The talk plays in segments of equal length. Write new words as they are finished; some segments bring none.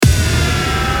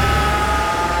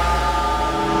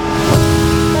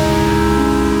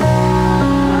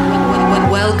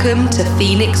Welcome to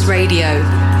Phoenix Radio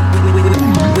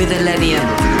with ILLENIUM.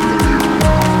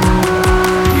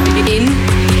 In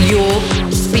your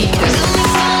speakers.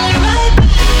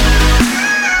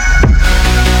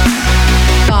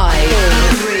 5,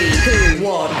 3, 2,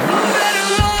 1.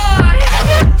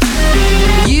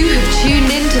 You have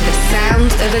tuned into the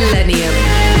sounds of ILLENIUM.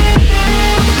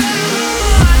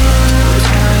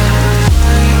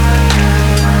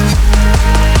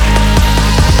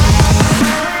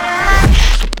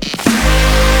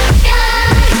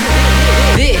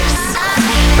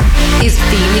 Is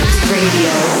Phoenix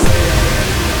Radio.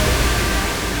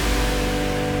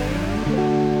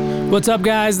 What's up,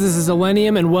 guys? This is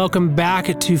ILLENIUM, and welcome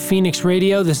back to Phoenix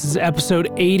Radio. This is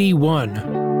episode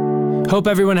 81. Hope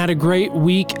everyone had a great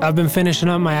week. I've been finishing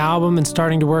up my album and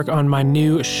starting to work on my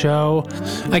new show.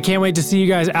 I can't wait to see you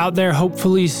guys out there,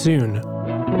 hopefully soon.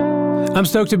 I'm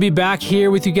stoked to be back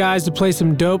here with you guys to play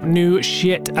some dope new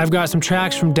shit. I've got some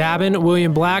tracks from Dabin,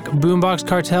 William Black, Boombox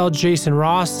Cartel, Jason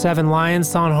Ross, Seven Lions,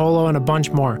 Son Holo, and a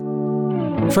bunch more.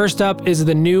 First up is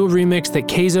the new remix that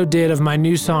Keizo did of my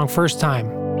new song, First Time.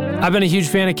 I've been a huge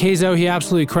fan of Keizo. He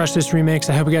absolutely crushed this remix.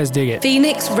 I hope you guys dig it.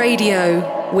 Phoenix Radio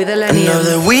with ILLENIUM. I know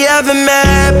that we haven't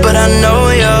met, but I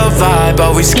know your vibe.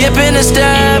 Always skipping a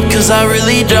step, cause I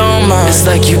really don't mind. It's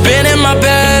like you've been in my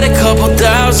bed a couple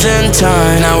thousand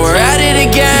times. Now we're at it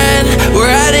again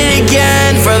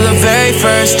for the very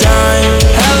first time.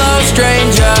 Hello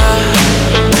stranger,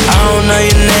 I don't know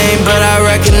your name, but I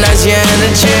recognize your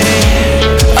energy.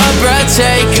 A breath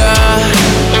taker,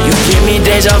 you give me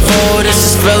deja vu, this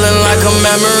is feeling like a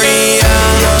memory.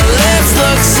 Your lips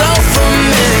look so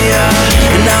familiar,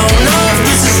 and I don't know if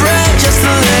this is red, just the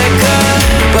liquor,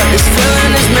 but this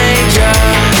feeling is major.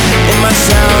 It might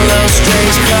sound a little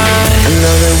strange, cause I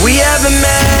know that we haven't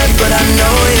met, but I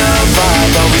know your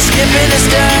vibe. Always skipping a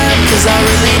step, cause I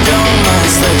really don't mind.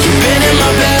 It's like you've been in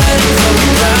my bed a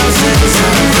couple thousand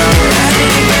times. Now we're at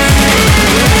it again,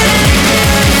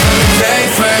 for the very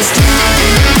first time.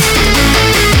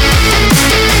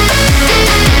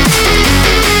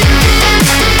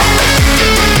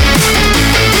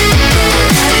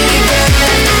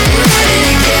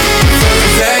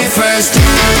 First time.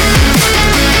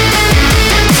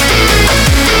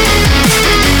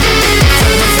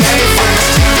 For the very first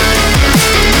time.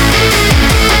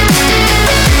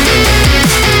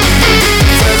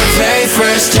 For the very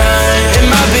first time.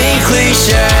 Am I being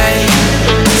cliche?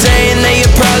 Saying that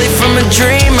you're probably from a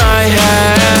dream I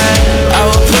had. I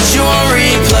will put you on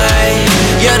replay.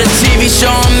 You're the TV show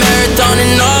on marathon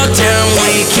and all damn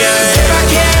weekend. If I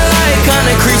can't lie, it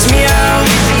kinda creeps me out.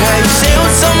 How you say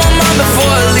what's on my mind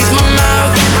before it leaves my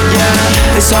mouth.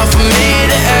 Yeah, it's hard for me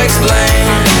to explain.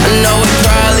 I know it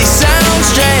probably sounds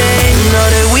strange. You know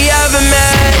that we haven't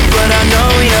met, but I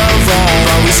know your vibe.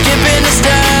 Always skipping a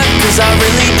step, cause I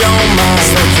really don't mind.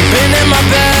 It's like you've been in my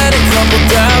bed a couple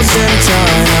thousand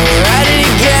times. Now we're at it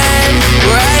again,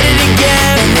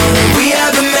 I know that we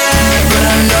haven't met, but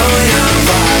I know your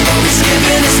vibe. Always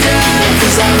skipping a step,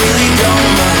 cause I really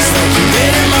don't mind. It's like you've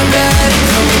been in my bed a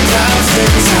couple thousand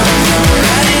times. Now we're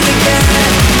at it again,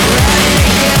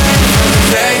 for the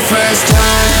very first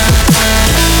time.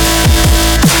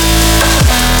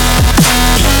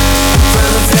 For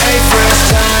the very first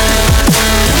time.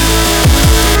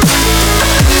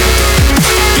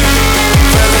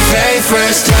 For the very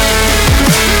first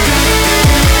time.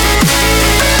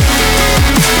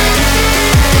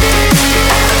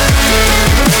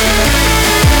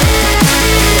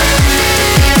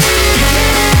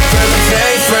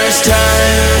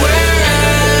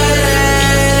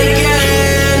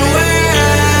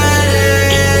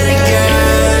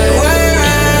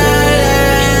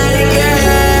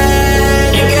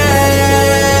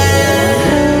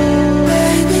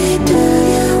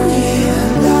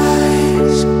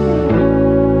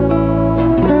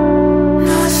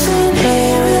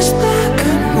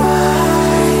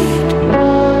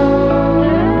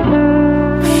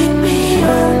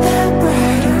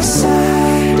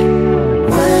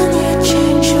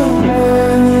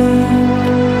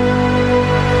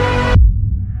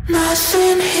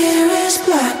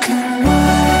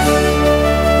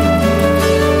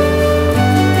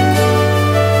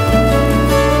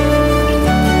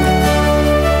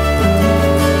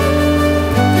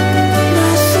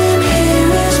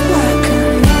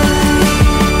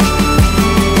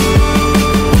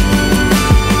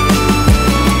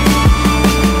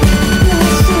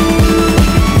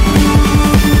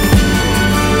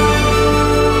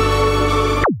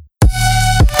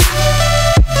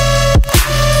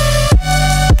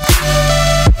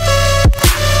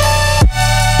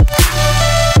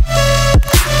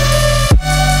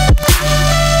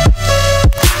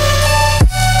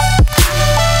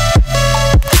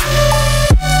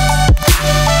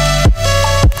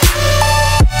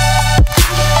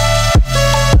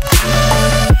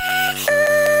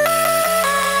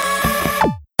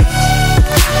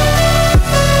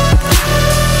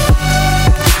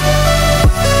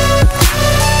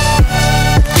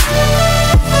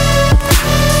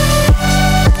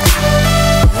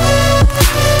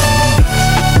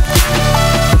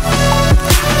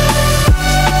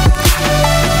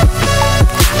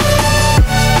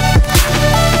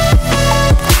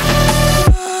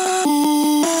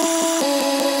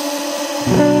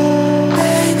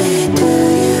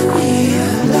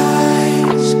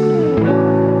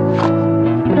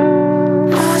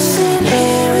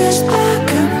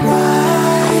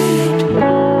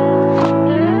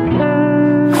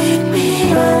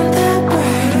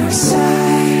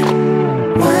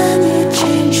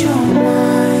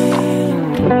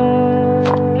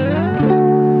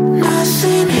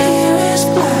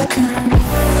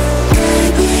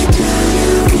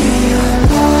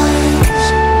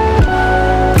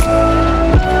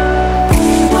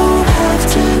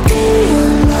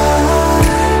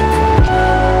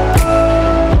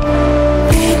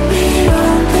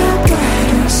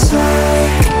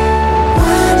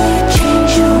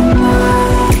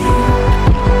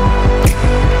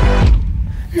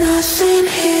 Nothing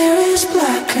here is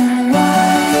black and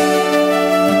white.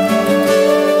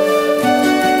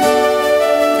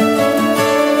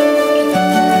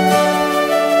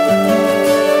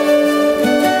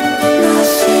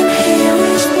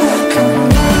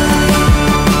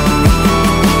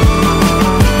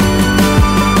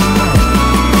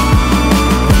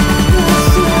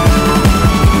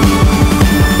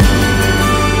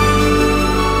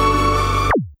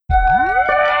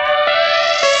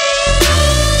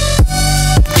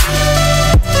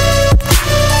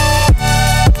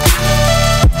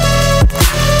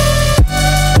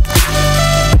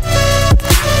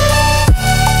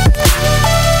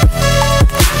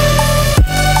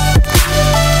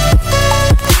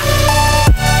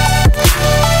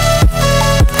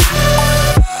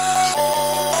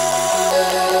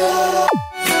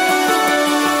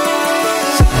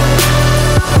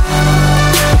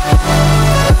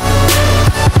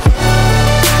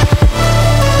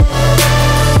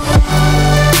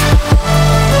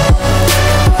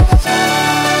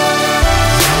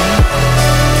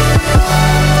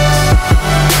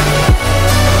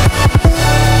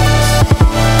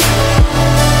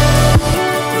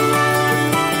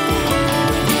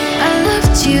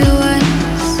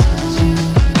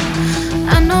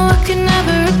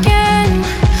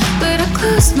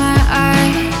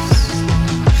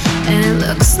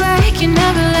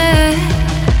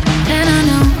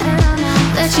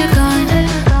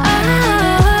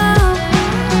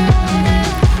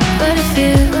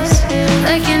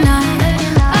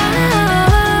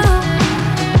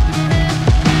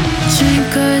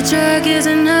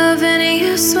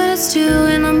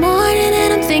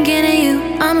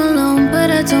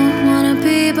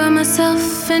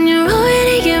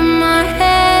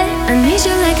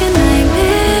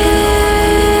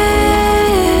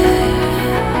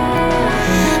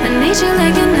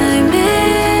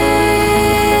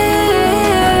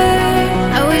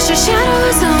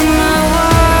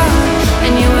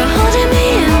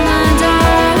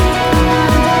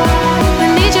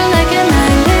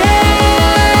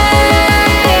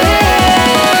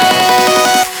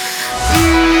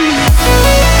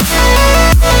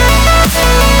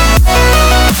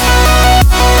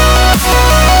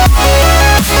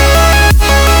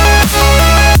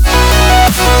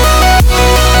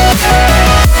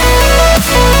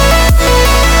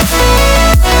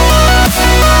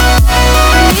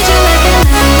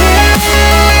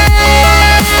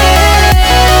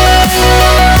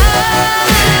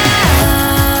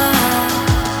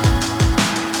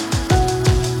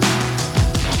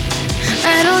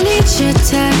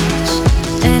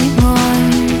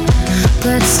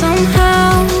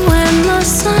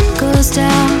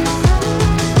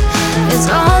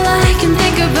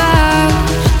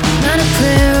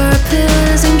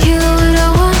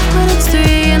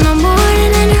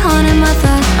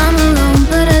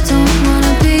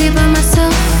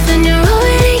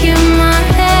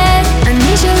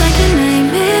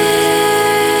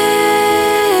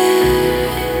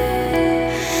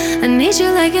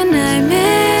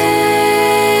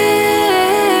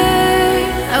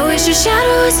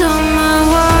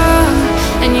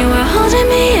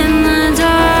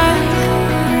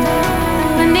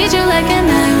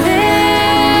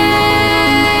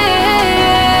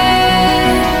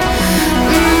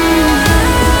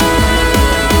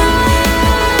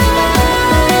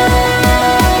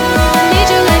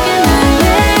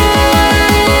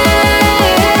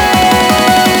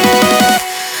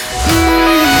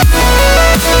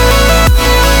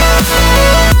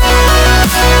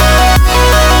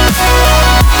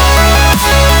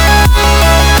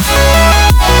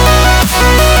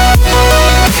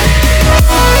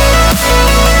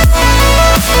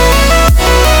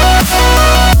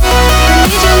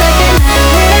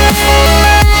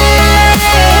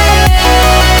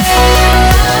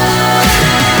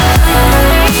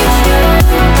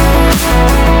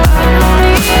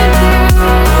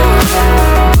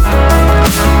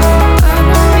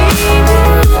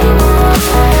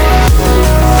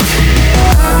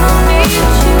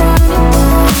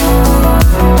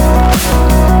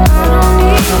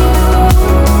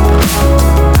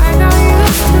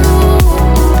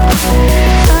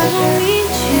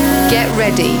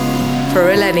 ready for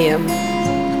ILLENIUM.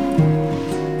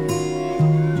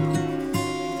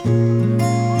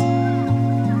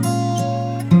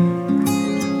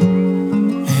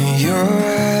 In your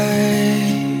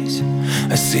eyes,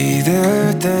 I see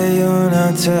that you're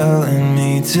not telling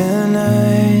me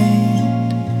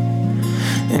tonight,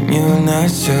 and you're not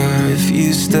sure if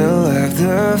you still have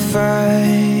the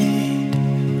fight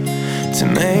to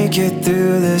make it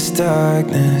through this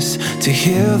darkness, to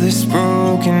heal this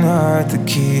broken heart that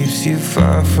keeps you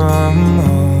far from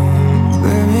home.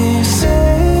 Let me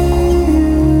save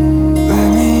you, let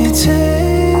me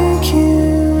take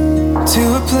you to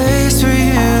a place where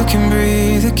you can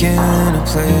breathe again, a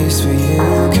place where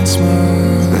you can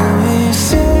smile. Let me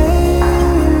save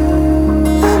you,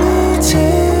 let me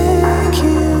take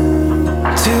you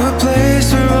to a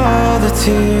place where all the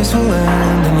tears will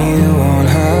end and you won't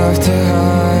have to hide.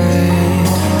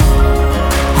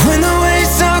 When the waves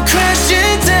start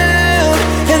crashing down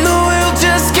and the world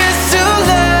just gets too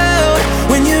loud,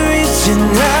 when you're reaching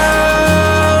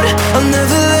out, I'll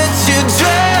never let you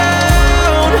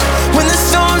drown. When the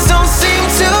storms don't seem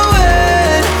to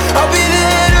end, I'll be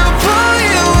there to pull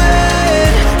you in.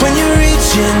 When you're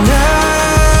reaching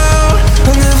out,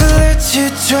 I'll never let you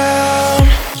drown.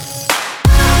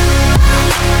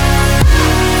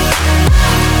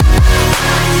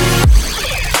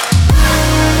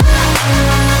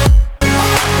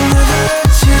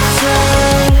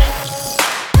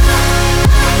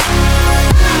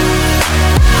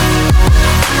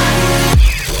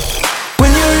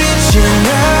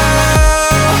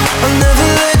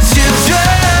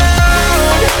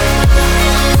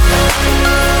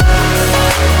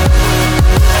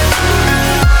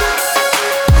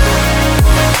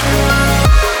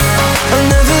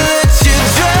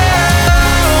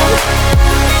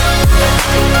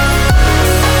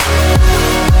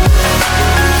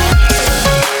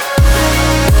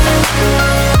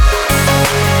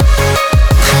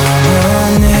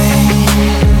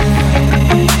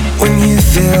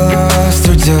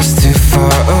 Just too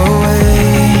far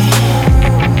away,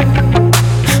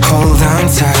 hold on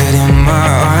tight in my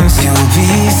arms, you'll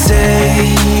be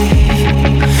safe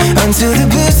until the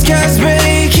blue sky's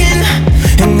breaking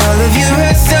and all of your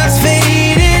red starts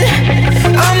fading.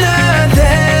 I'm not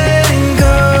letting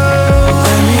go.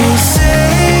 Let me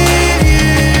save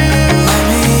you, let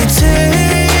me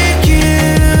take you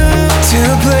to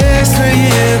a place where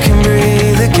you can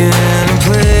breathe again, a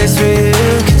place where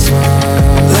you can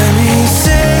smile. Let me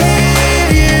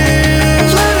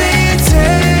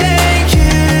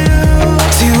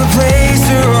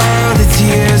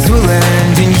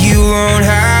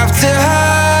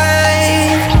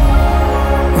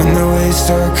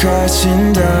start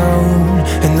crashing down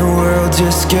and the world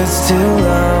just gets too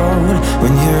loud.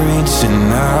 When you're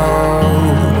reaching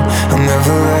out, I'll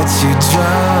never let you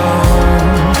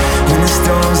drown. When the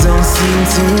storms don't seem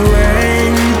to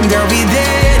end, I'll be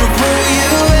there to pull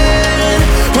you in.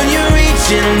 When you're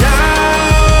reaching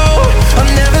out,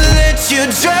 I'll never let you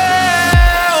drown.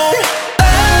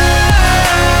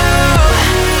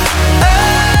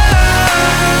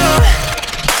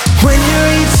 When you're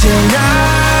reaching out,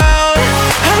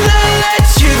 let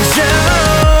you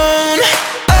down.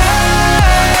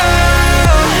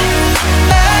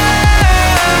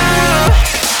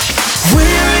 When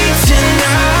you're reaching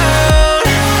out,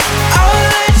 I'll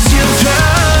let you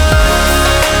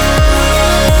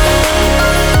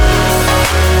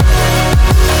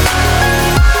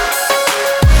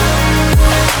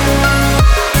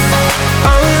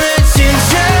I'll let you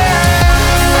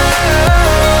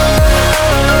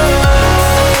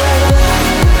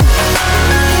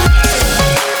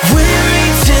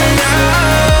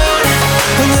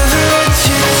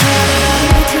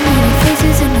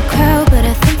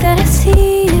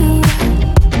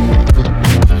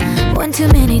too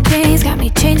many days got me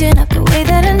changing up the way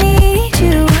that I need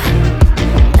you.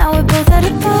 Now we're both at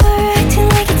a bar, acting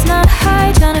like it's not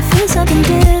hard, trying to feel something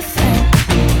different.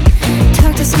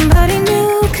 Talk to somebody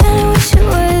new, kinda wish it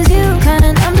was you,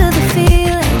 kinda numb to the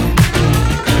feeling.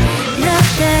 Now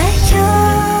that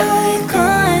you're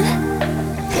gone,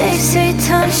 they say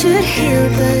time should heal,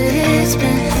 but it's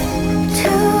been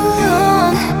too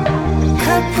long.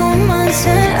 Couple months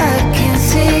and I can't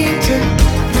seem to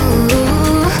move.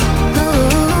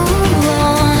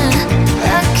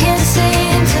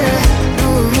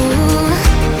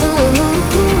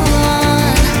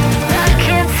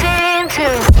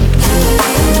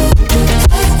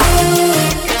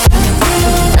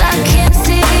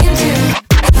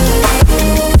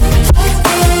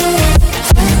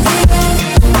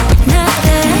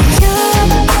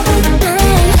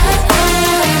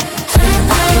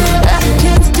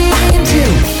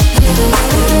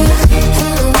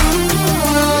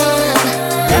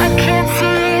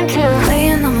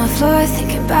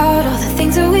 Thinking about all the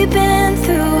things that we've been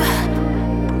through,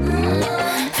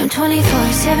 from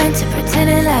 24/7 to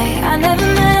pretending like I never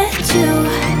met you.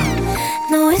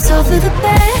 No, it's all for the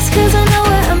best, cause I know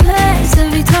we're a mess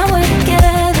every time we're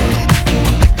together.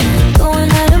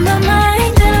 Going out of my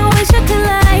mind and I wish I could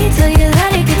lie, tell you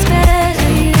that it gets better.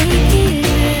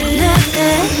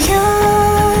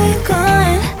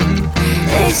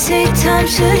 say time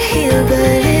should heal, but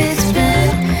it's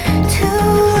been too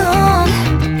long.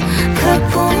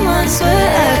 Couple months where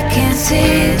I can't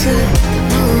seem to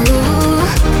move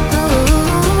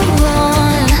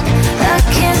on. I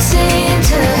can't seem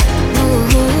to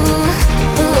move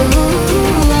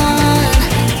on.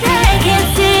 I can't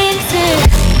seem to.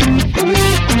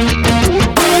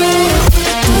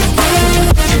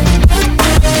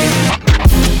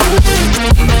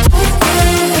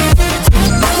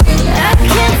 I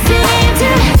can't seem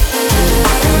to.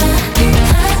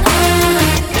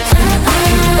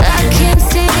 I can't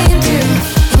seem to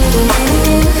move.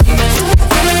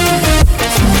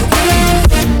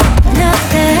 Now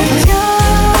that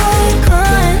you're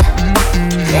gone,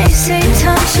 they say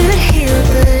time should heal,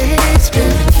 but it's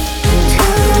been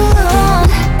too long.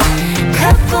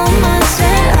 Couple months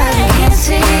that I can't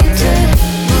seem to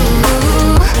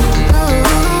move on.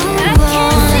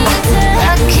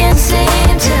 I can't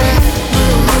seem to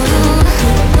move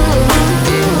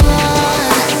on.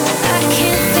 I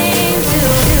can't seem to.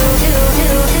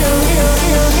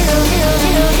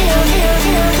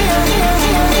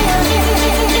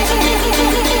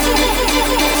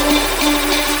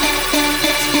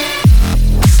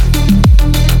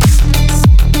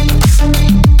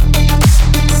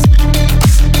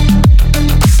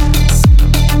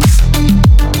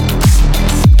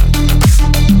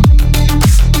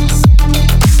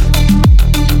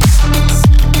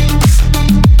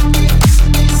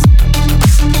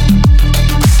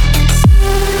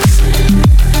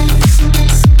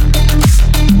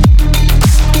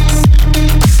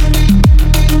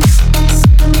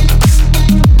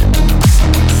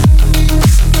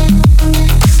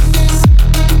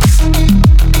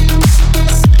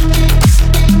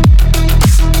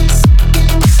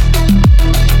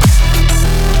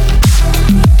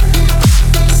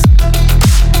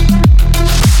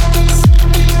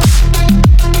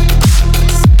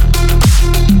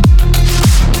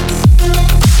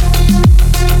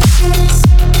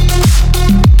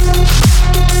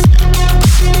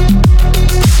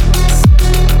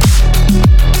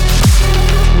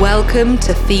 Welcome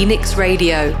to Phoenix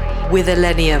Radio with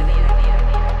ILLENIUM.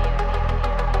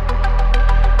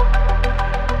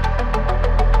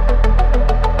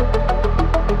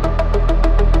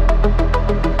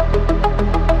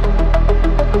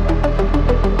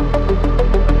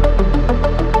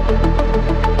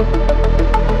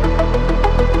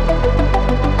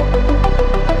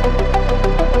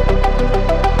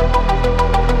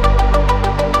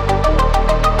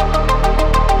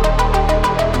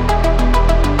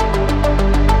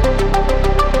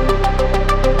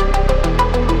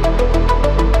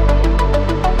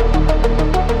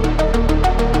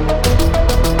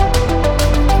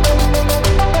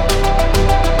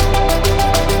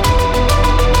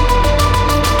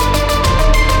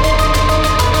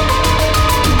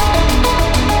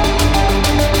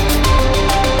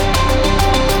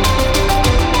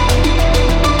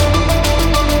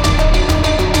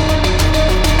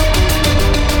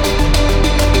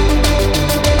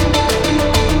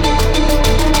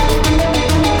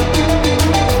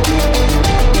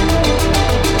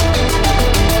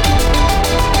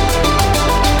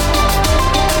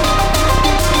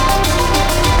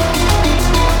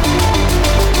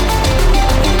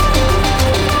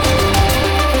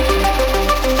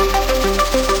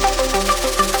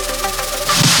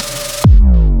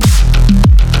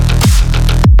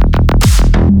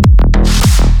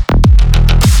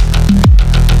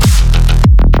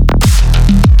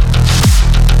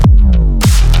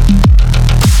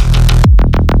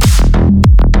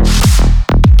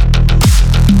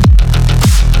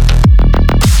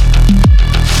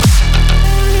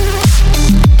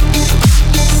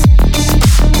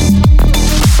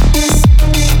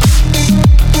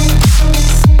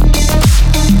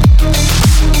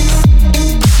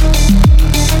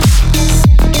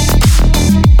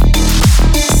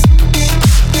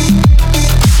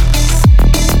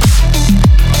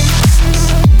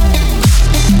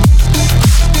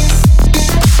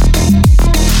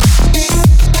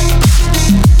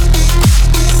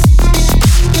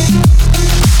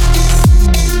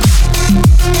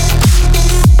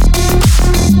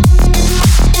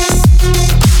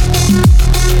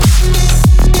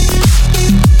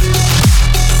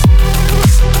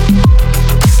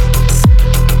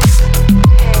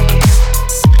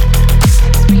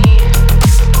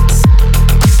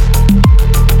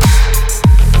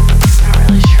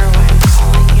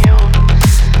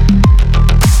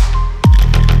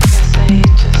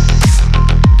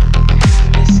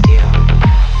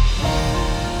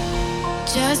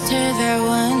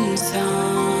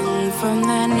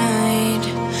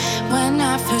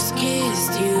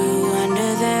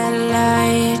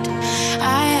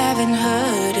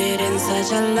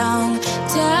 long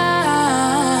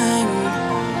time.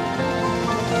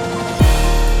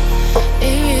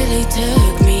 It really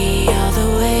took me all the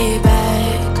way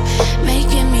back,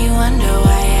 making me wonder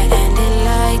why it ended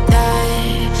like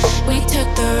that. We took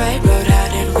the right road, how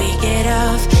did we get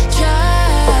off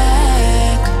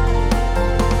track?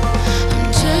 I'm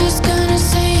just gonna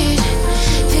say it,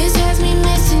 this has me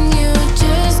missing you,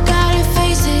 just gotta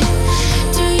face it.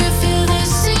 Do you feel the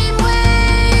same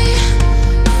way?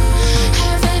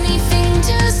 Have anything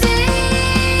to say?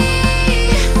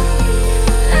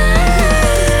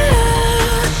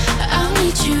 I'll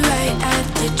meet you right at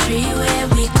the tree where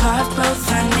we carved both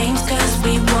our names, cause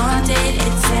we wanted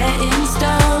it set in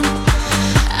stone.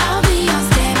 I'll be on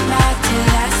standby till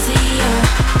I see you.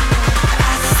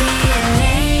 I see your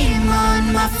name on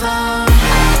my phone.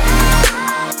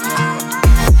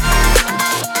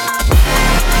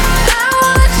 I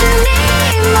want your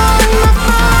name on my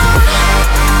phone.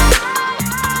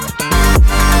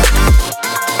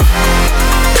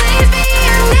 Please be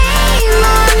your name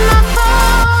on my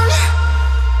phone.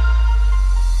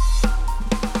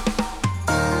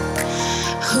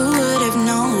 Who would have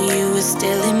known you were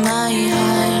still in my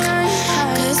heart?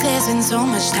 Cause there's been so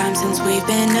much time since we've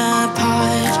been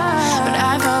apart, but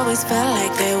I've always felt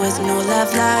like there was no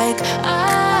love like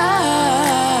ours.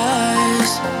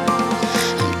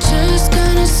 I'm just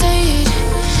gonna say it,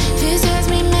 this has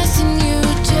me missing you,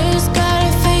 just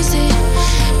gotta face it.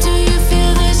 Do you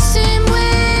feel the same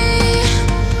way?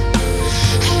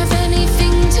 Have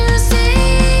anything to say?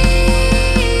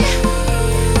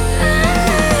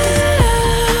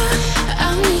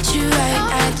 I'll meet you right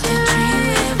at the tree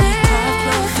where we carved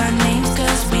both our names,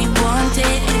 cause we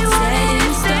wanted it set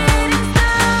in stone.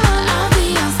 I'll be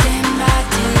on standby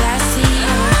till I see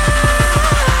you.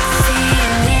 See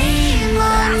your name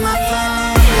on my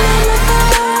phone.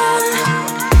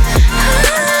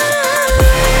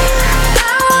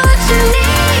 I want your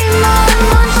name on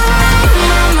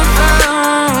my phone.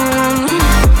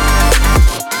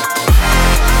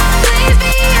 Please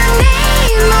be your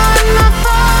name on my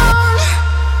phone.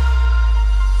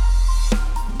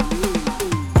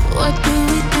 What do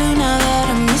we do now that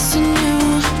I'm missing you?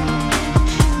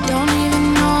 Don't even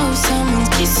know if someone's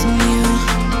kissing you.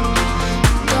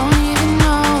 Don't even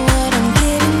know what I'm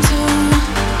getting to.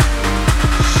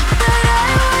 But I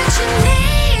want your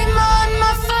name on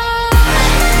my phone.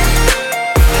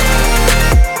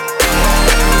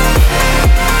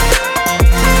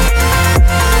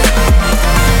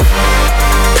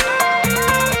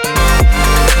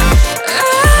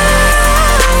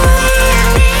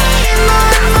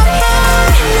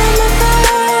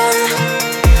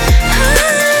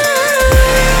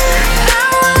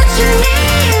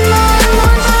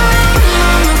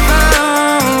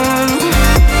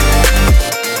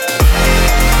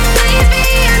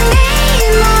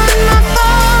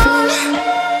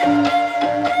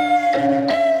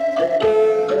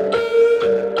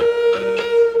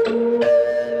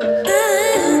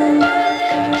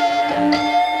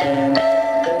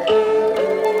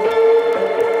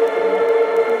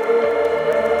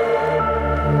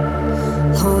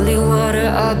 Holy water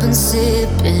I've been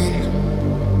sipping,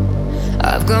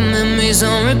 I've got memories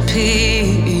on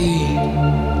repeat.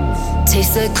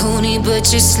 Taste like honey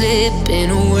but you're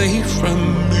slipping away from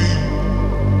me.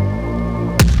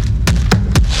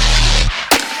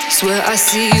 Swear I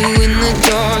see you in the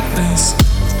darkness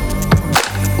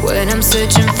when I'm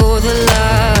searching for the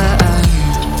light.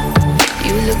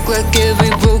 You look like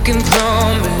every broken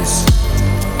promise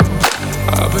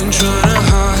I've been trying to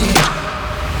hide.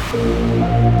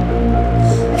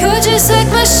 You're just like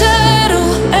my shadow,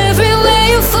 everywhere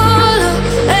you follow,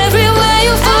 everywhere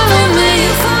you follow me.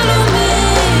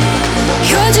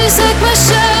 You're just like my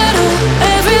shadow,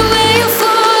 everywhere you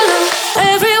follow,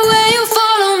 everywhere you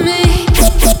follow me.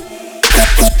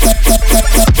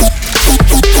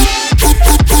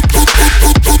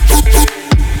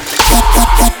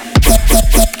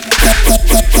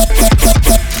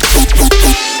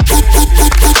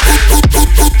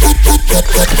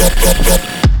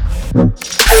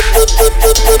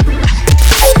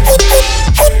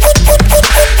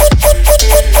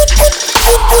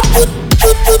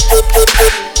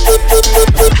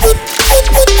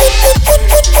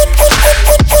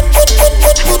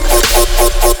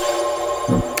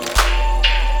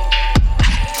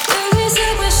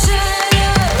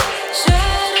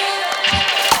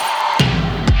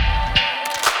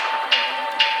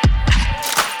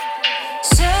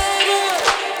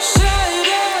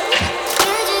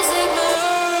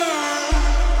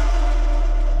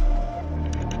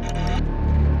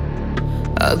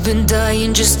 I've been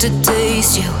dying just to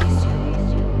taste you.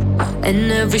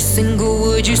 and every single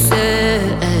word you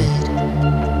said.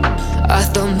 I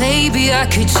thought maybe I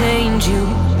could change you,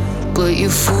 but you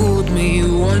fooled me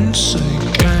once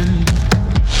again.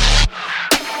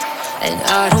 And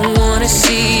I don't wanna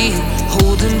see you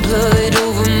holding blood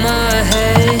over my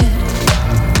head,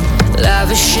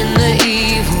 lavish in the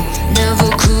evil, never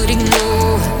could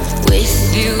ignore,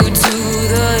 with you to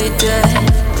the death.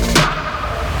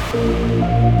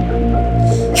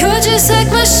 You're just like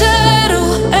my shadow,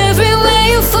 everywhere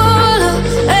you follow,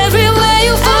 everywhere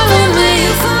you follow me.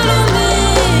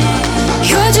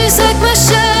 You're just like my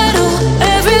shadow,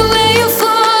 everywhere you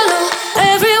follow,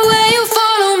 everywhere you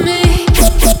follow me.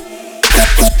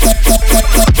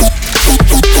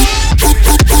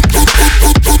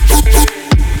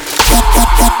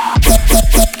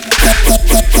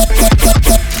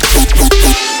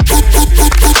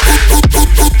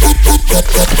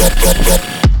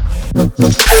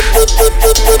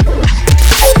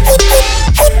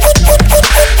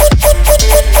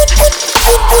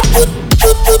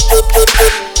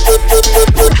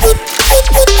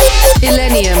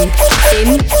 ILLENIUM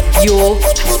in your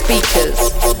speakers.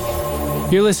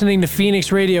 You're listening to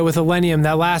Phoenix Radio with ILLENIUM.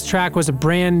 That last track was a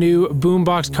brand new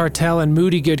Boombox Cartel and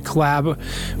Moody Good collab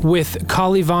with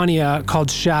Kalivania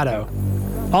called Shadow.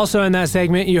 Also in that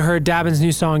segment, you heard Dabin's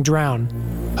new song, Drown.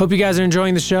 Hope you guys are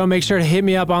enjoying the show. Make sure to hit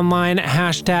me up online,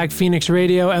 hashtag Phoenix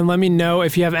Radio, and let me know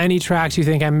if you have any tracks you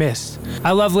think I missed.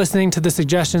 I love listening to the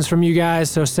suggestions from you guys,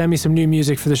 so send me some new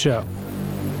music for the show.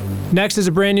 Next is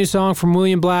a brand new song from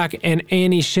William Black and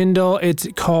Annie Schindel. It's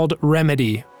called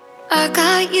Remedy. I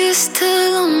got used to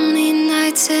lonely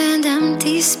nights and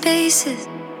empty spaces.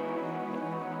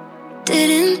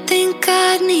 Didn't think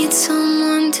I'd need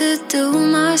someone to do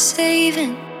my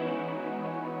saving.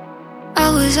 I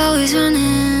was always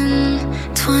running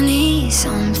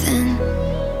 20-something.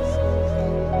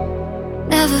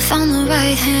 Never found the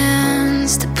right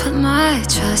hands to put my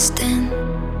trust in.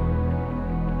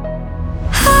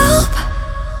 Help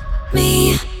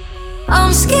me,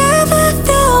 I'm scared that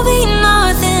there'll be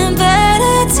nothing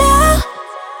better. Tell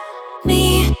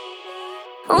me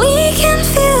we can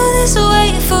feel this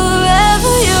way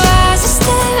forever. Your eyes are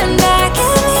staring back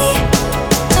at me.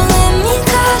 Don't let me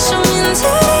crash them into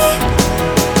deep.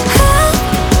 Help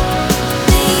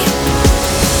me,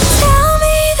 tell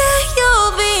me that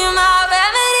you'll be my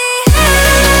remedy.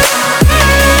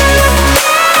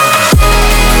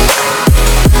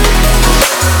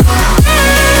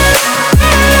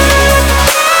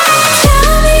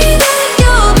 Tell me that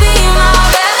you'll be my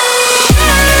remedy.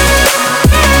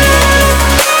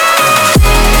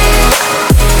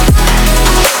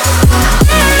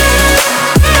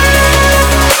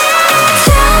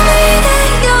 Tell me that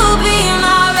you'll be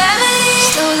my remedy.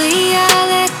 Slowly I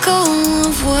let go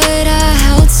of what I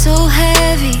held so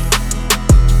heavy.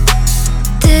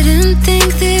 Didn't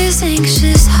think this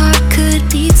anxious heart could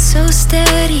beat so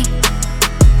steady.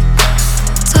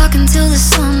 Talking till the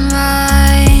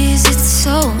sunrise, it's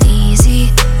so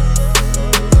easy.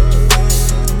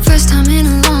 First time in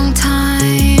a long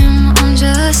time, I'm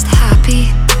just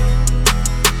happy.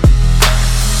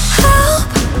 Help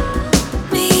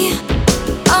me,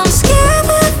 I'm scared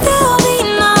that there'll be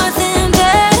nothing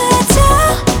better.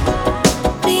 Tell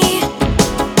me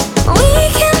we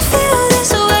can feel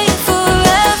this way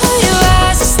forever. Your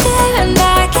eyes are staring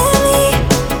back at me.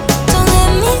 Don't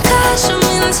let me crash them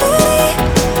into deep.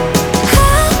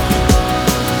 Help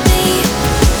me,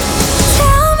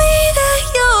 tell me that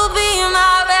you'll be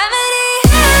my remedy.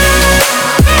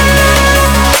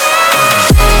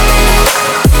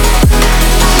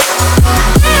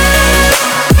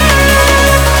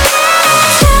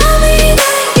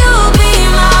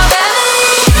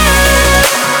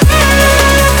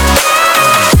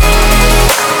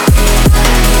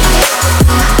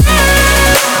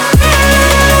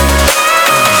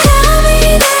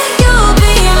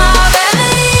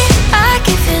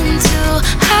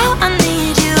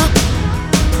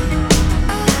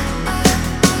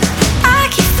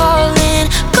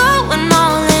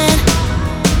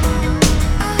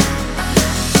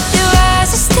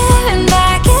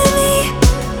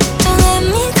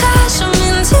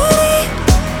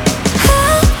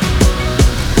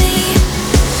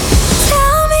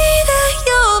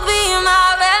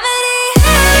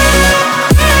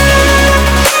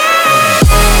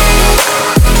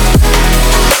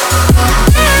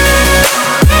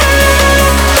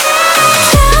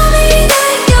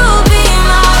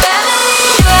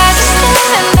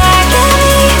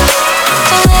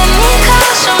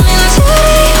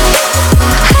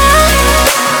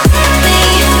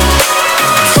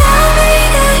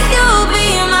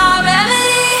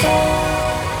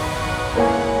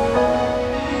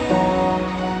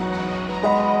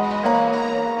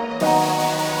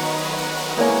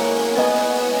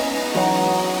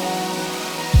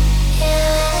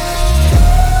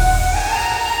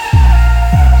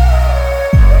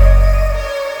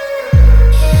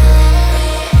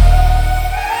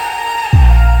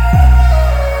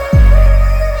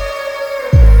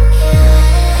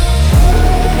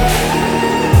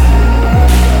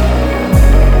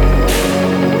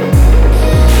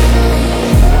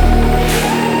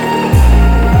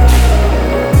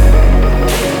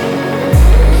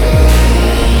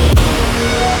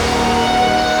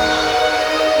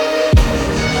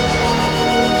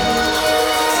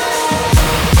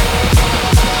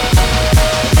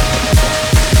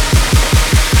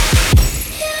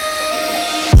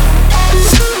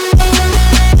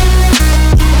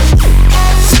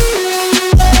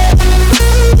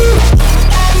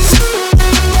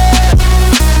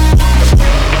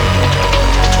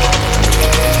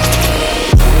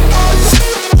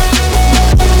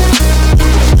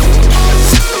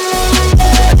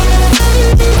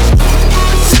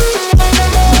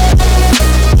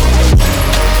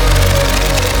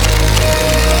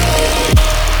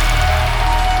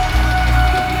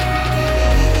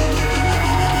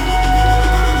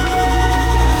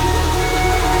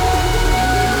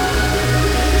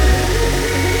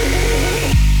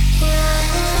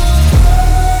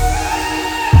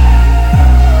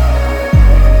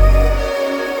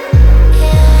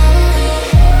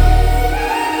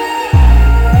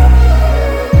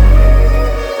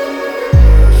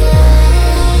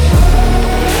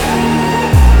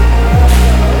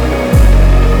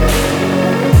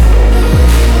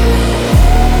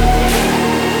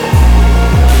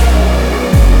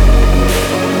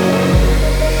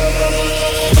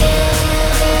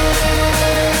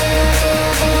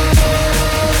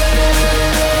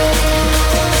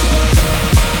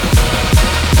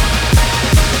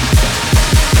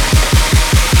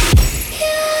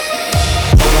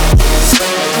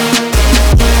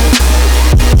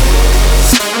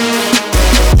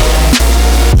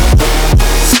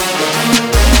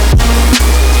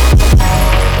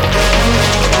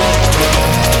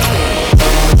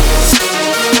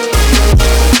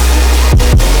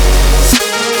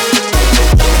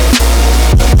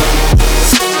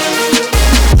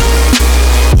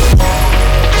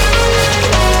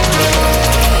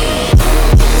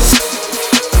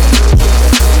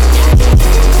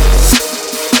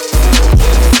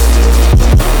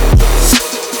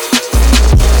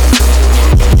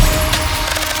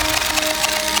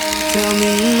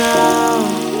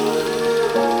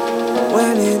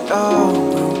 all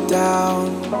broke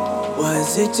down?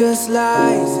 Was it just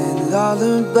lies and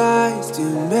lullabies to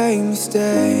make me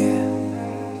stay?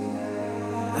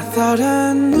 I thought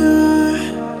I knew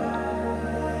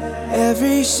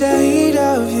every shade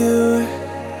of you,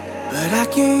 but I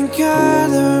can't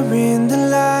color in the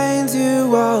lines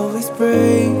you always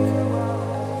break.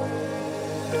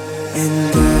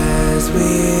 And as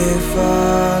we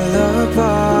fall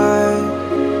apart,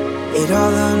 it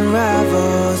all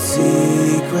unravels,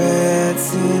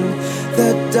 secrets in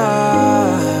the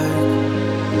dark.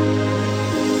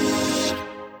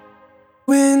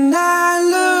 When I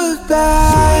look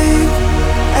back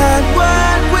at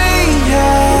what we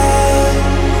had,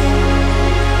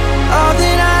 all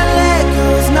that I let go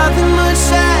is nothing but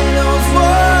shadows.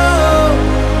 Whoa,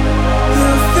 you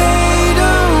fade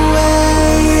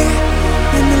away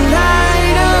in the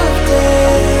light of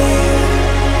day.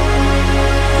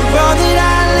 All that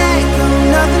I let go,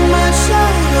 nothing but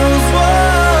shadows. Whoa.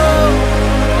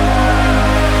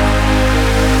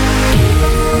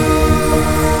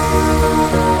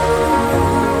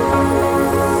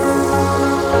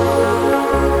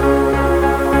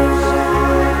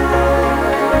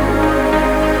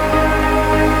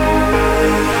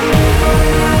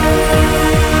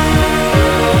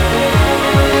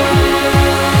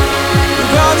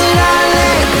 All that I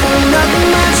let go, nothing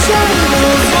but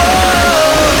shadows.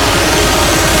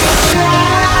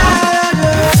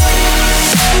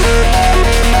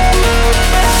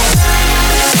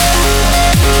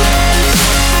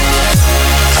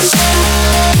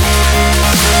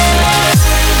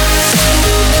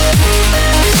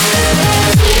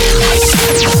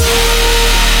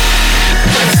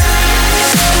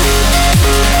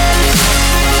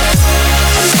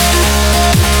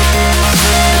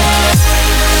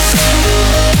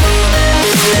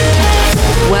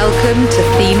 Welcome to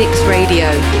Phoenix Radio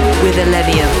with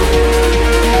ILLENIUM.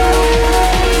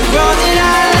 All that I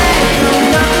let go,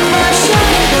 nothing but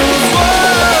shadows.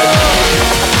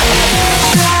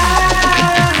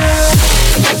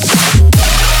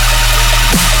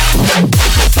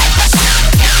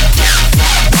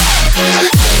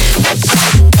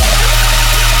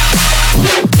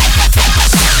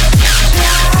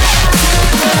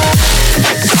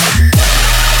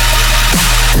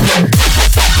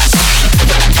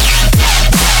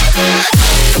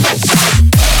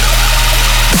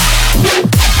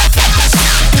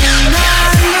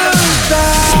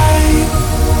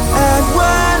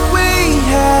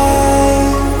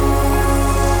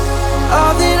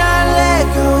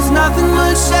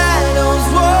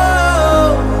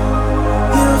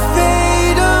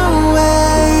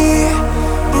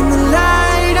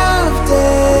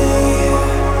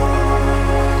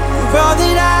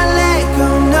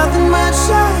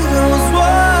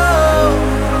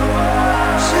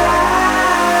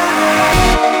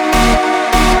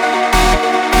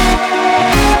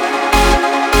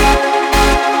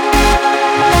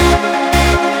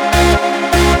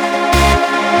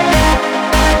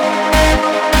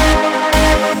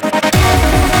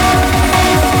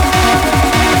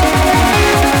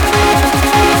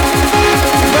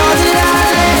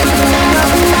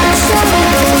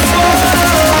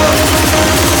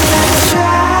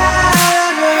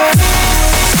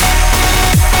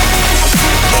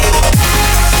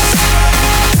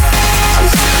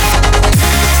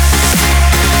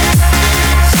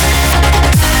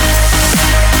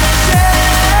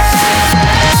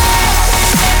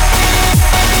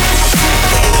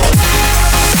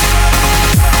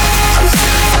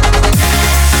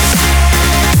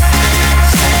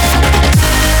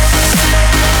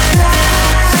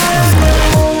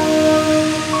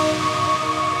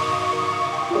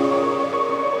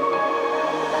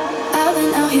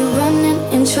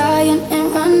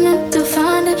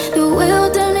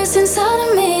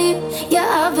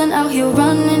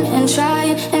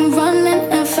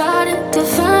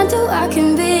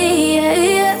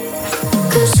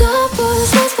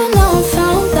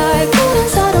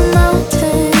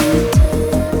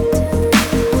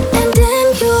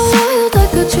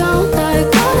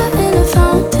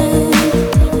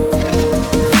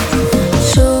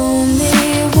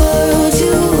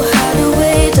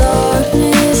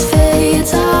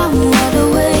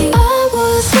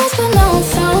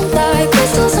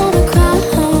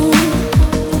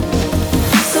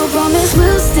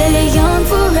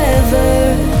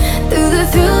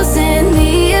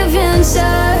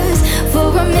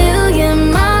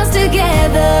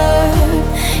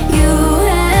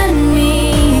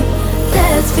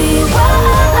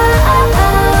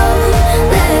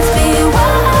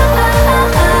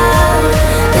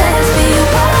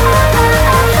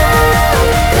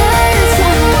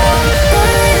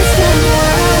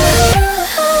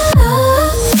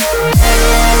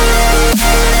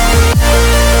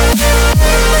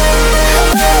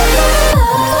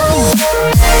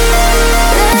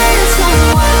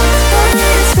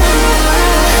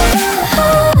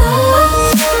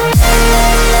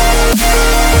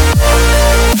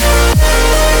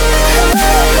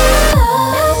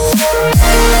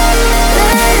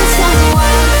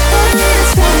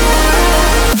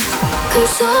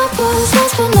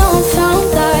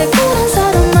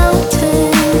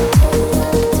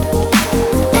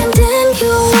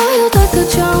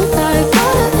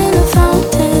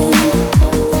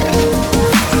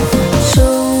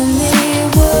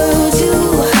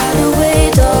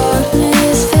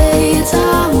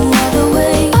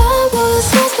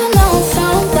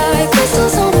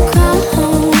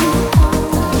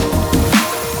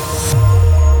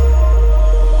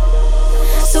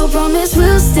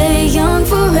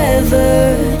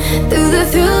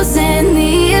 thrills and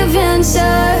the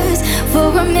adventures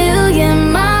for a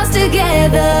million miles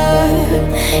together,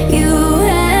 you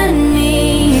and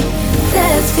me.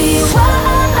 Let's be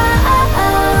wild,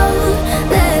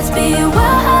 let's be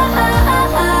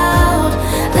wild,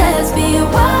 let's be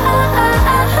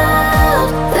wild,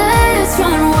 let's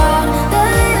run wild,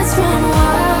 let's run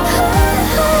wild.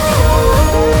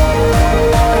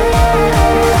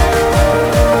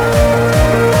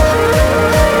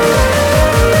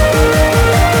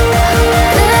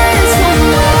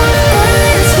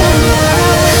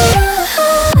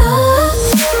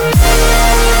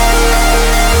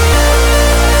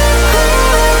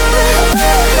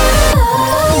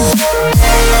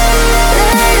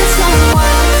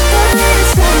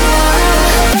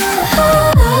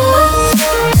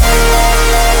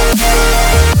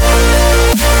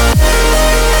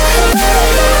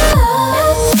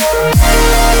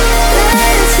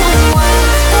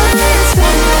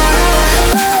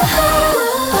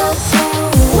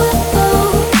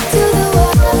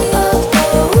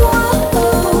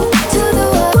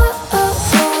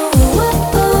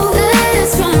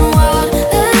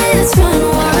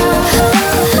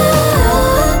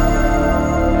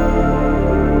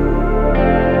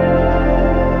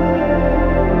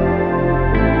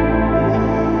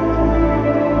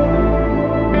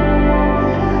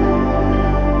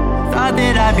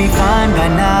 I'd be fine by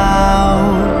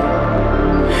now,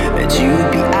 that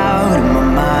you'd be out of my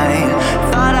mind.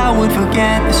 Thought I would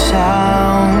forget the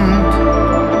sound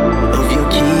of your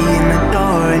key in the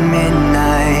door at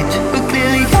midnight. But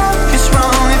clearly I was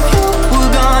wrong. If you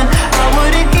were gone, I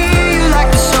wouldn't hear you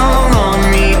like the song on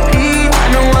repeat. I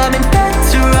know I've been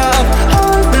better off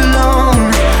all alone,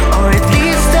 or at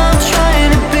least I'm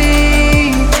trying to be.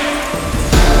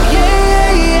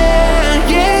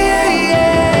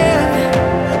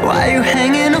 Why you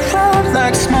hanging around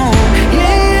like smoke?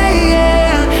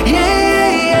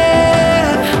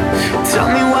 Tell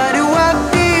me, why do I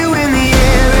feel you in the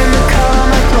air, in the car,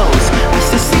 my clothes? I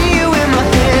still see you in my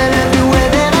head everywhere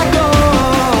that I go.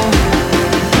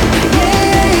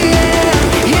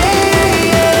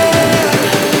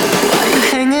 Why you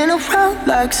hanging around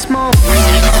like smoke?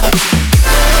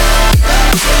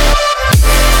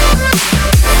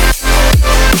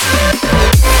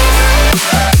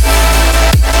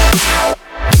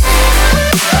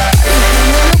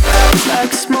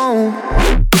 Like smoke.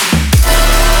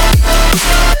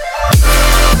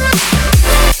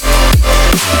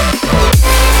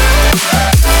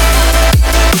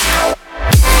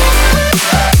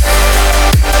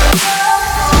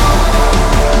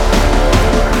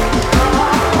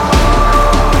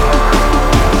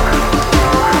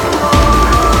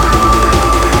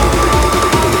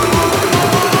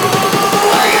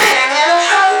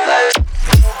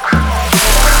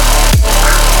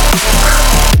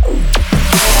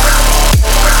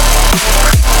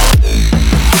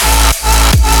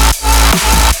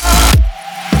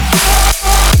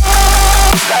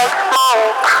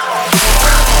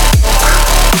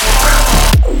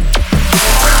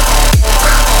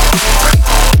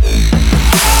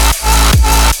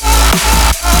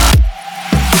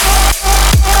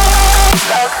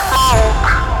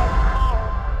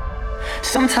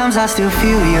 Sometimes I still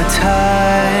feel your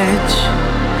touch.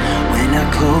 When I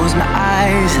close my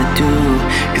eyes I do,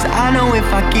 'cause I know if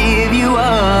I give you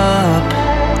up,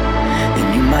 then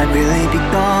you might really be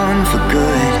gone for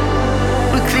good.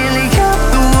 But clearly you're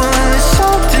the one that's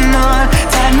holding on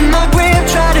tight in my grip,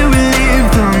 try to relive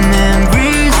the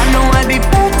memories. I know I'd be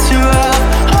better off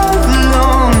all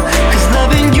alone, 'cause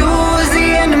loving you was the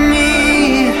end of me.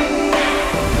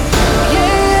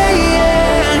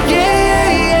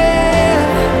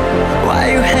 Why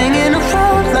you hanging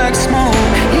around like smoke?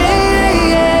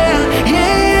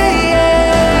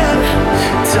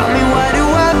 Tell me, why do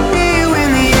I feel you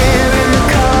in the air, in the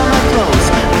car, my clothes?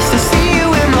 I still see you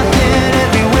in my head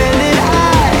everywhere that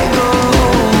I go.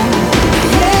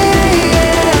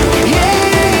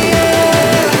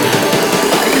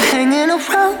 Why you hanging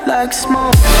around like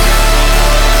smoke?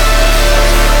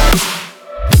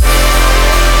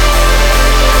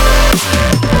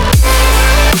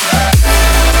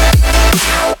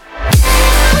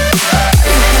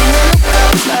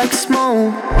 Like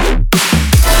smoke.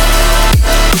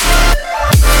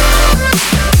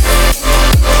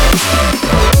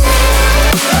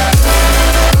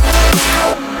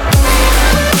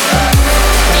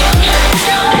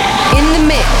 In the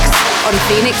mix on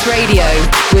Phoenix Radio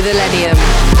with ILLENIUM.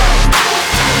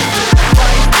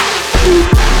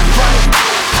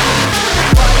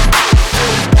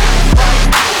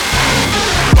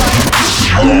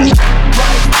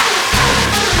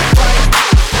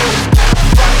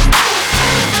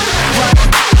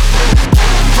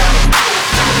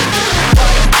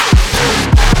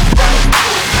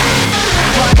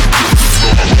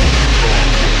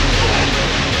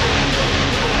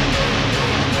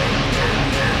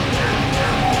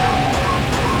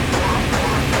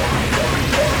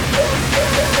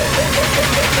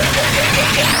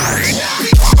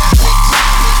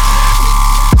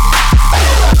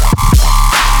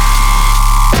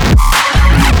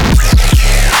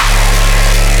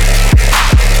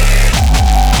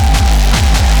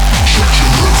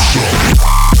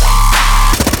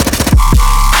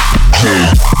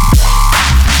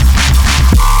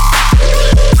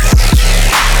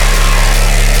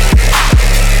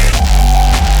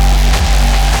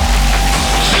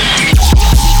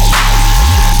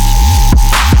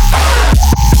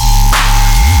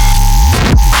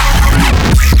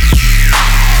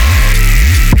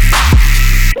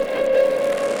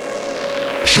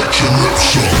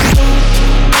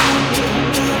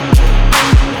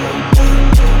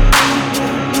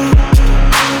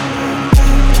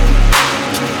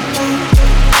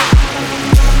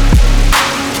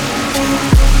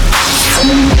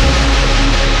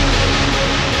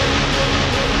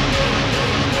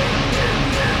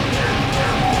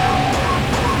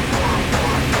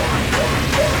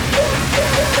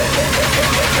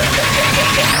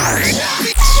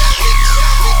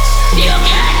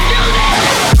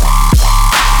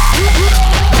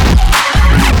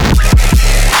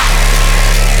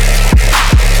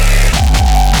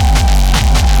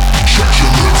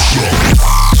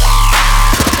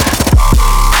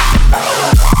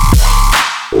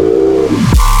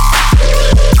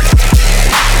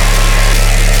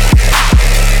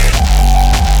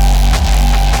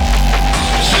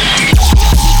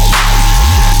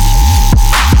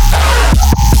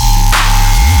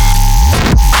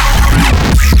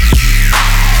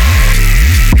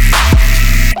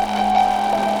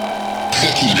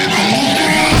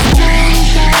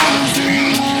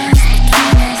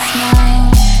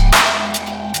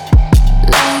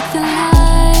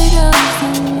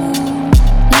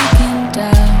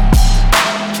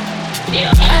 I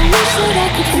wish that I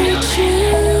could reach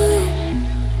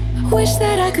you. Wish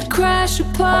that I could crash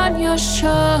upon your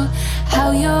shore.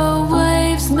 How your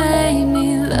waves made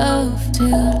me love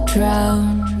to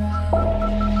drown.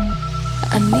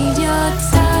 I need your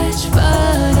touch,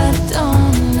 but I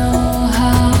don't know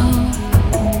how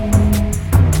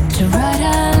to write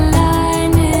a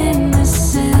line in the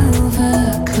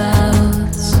silver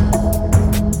clouds.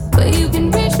 But you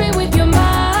can reach me with your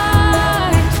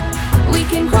mind. We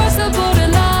can cross the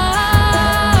borderline.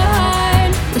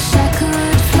 Wish I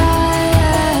could fly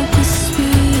at the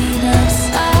speed of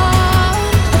sound.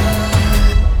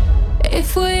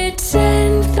 If we're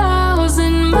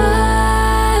 10,000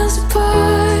 miles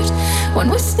apart, when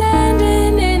we're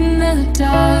standing in the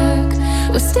dark,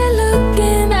 we're still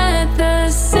looking at the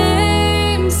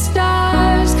same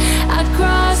stars. I'd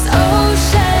cross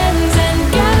oceans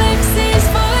and galaxies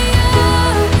for you.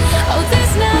 Oh,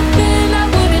 there's nothing I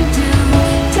wouldn't do.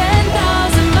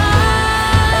 10,000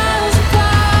 miles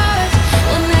apart,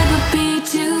 we'll never be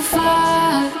too far.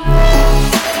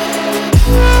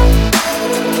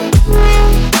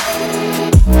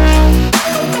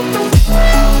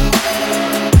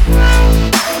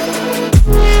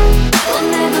 We'll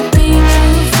never be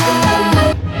too far.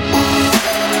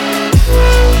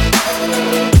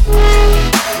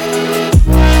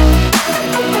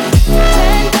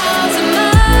 10,000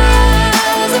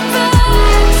 miles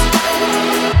apart.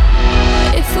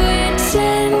 If we're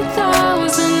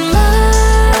 10,000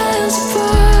 miles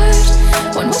apart,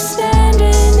 when we're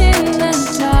standing in the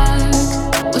dark,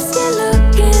 we're still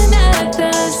looking at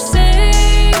the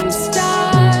same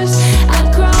stars. I'd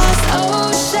cross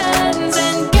oceans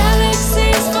and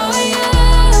galaxies for you.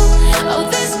 Oh,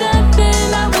 there's nothing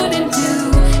I wouldn't do.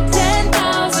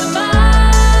 10,000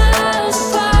 miles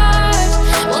apart,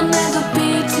 we'll never be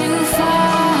too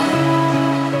far.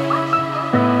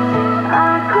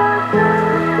 I'd cross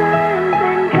oceans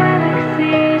and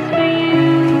galaxies for you.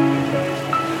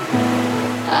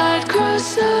 I'd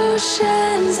cross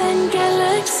oceans and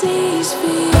galaxies for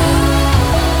you.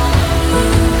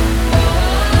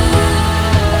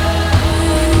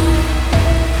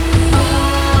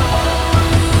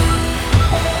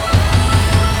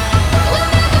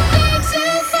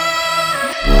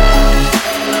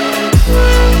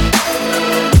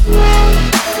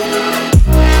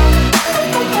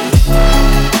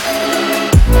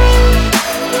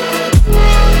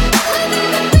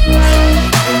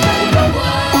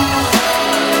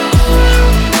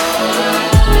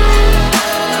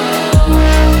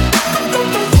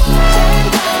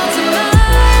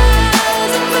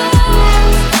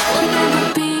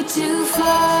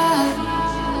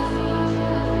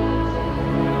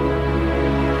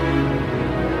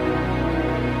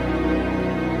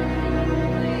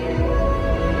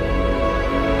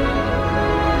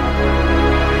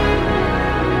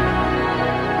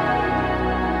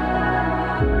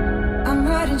 I'm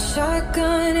riding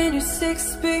shotgun in your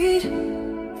 6-speed,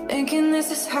 thinking this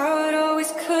is how it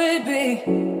always could be,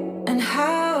 and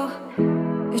how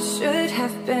it should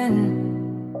have been.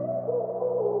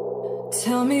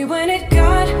 Tell me when it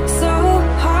got so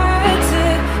hard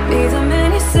to be the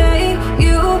man you say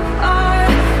you are.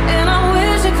 And I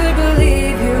wish I could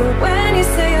believe you when you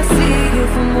say I see you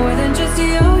for more than just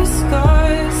your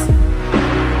scars.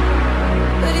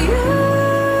 But you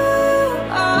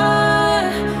are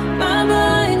my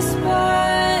blind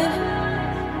spot,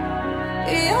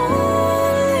 the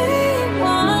only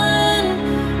one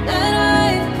that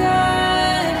I've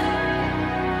got.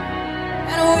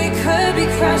 And we could be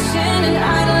crashing and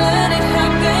I'd let it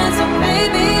happen. So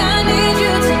maybe I need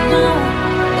you to know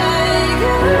that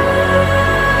you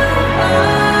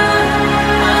are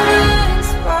my blind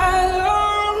spot.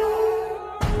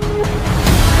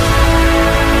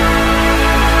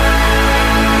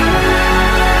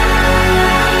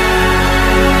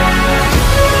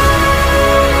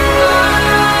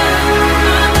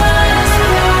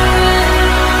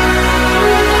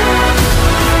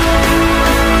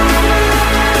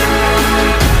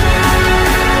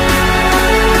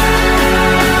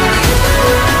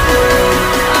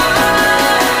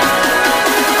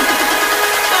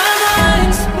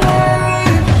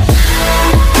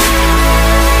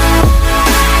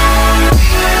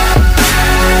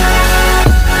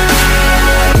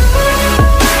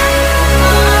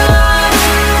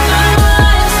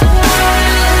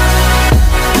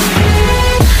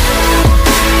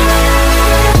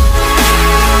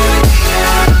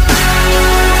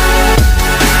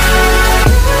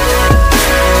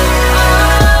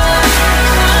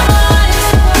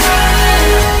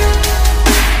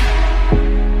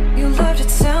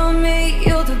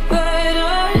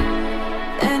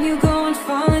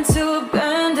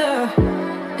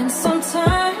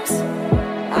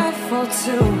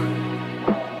 to.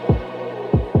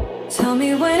 Tell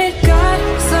me when it got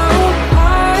so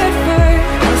hard for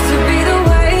us to be the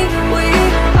way we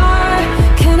are.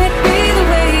 Can it be the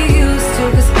way you used to?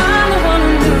 'Cause I'm the one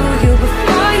who knew you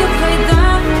before you played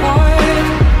that part.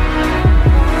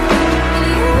 And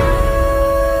you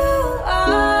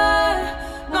are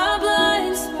my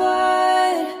blind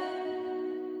spot,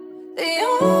 the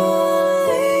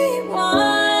only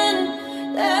one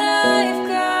that I've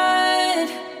got.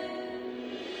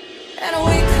 And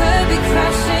we could be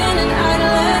crashing and I'd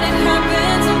let it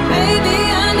happen. So baby,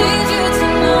 I need you to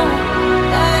know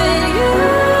that you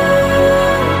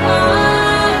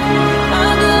are my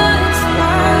blind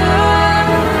spot.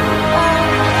 My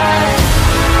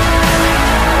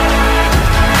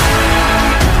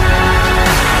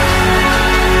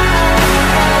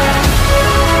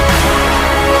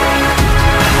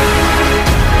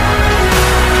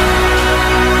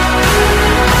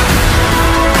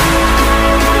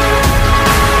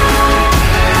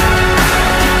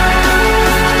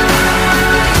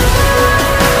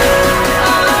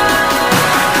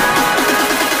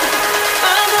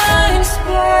blind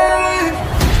spot.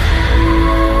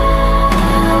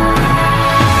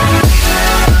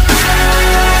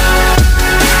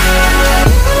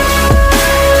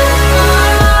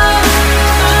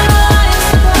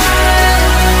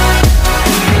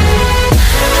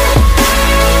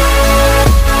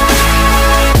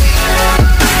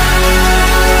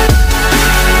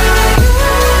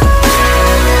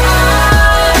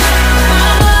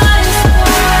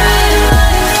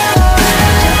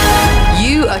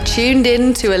 You are tuned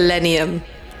in to ILLENIUM.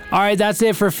 All right, that's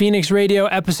it for Phoenix Radio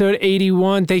episode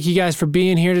 81. Thank you guys for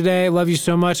being here today. Love you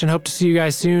so much and hope to see you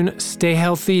guys soon. Stay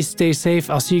healthy, stay safe.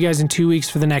 I'll see you guys in 2 weeks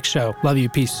for the next show. Love you.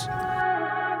 Peace.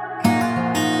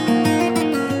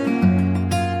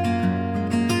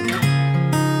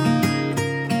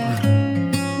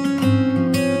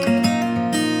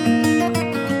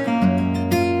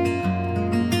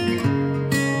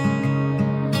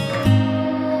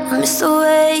 I miss the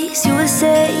ways you would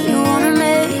say you wanted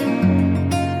me.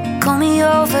 Call me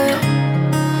over,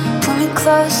 pull me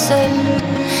closer,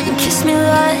 and kiss me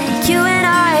like you and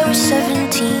I were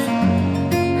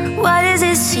 17. Why does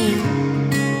it seem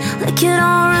like you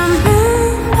don't remember?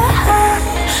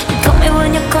 You call me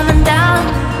when you're coming down,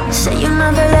 say you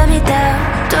never let me down.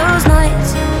 Those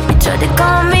nights you tried to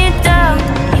calm me down,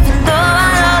 even though I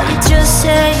know you just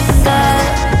say that.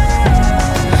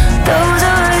 Those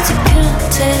are words you can't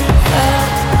take back.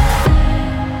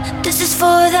 This is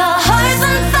for the hearts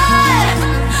on fire,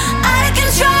 out of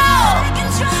control.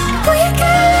 Boy, you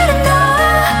gotta let it know.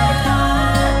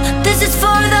 This is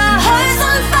for the hearts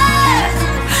on fire,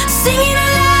 singing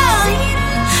aloud.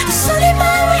 Sunday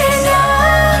night radio.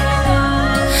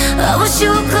 I wish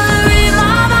you could read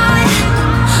my mind,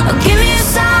 or give me a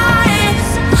sign,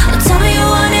 or tell me you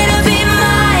wanted to be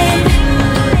mine.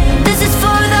 This is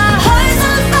for the hearts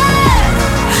on fire,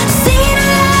 singing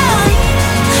aloud.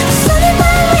 Sunday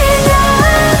night radio.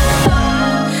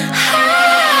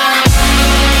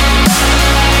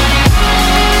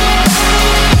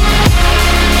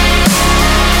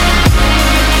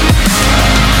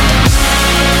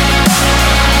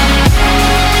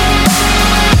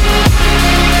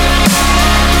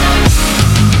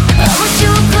 I wish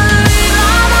you could read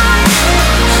my mind,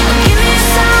 or give me a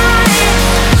sign,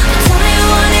 or tell me you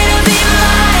wanted to be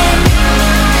mine.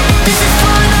 This is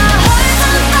for the hearts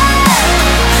on fire,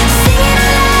 singing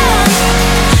aloud.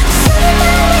 Sunday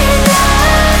night radio.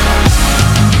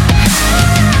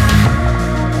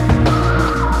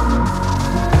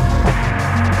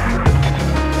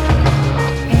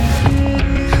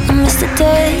 I miss the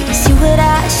days you would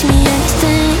ask me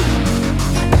anything.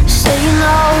 Say you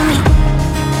know me,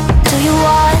 do you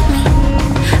want me?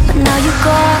 But now you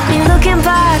got me looking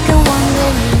back and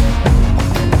wondering.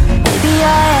 Maybe I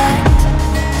act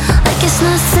like it's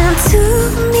nothing to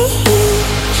me.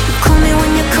 You call me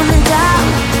when you're coming down,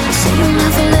 say you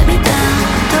never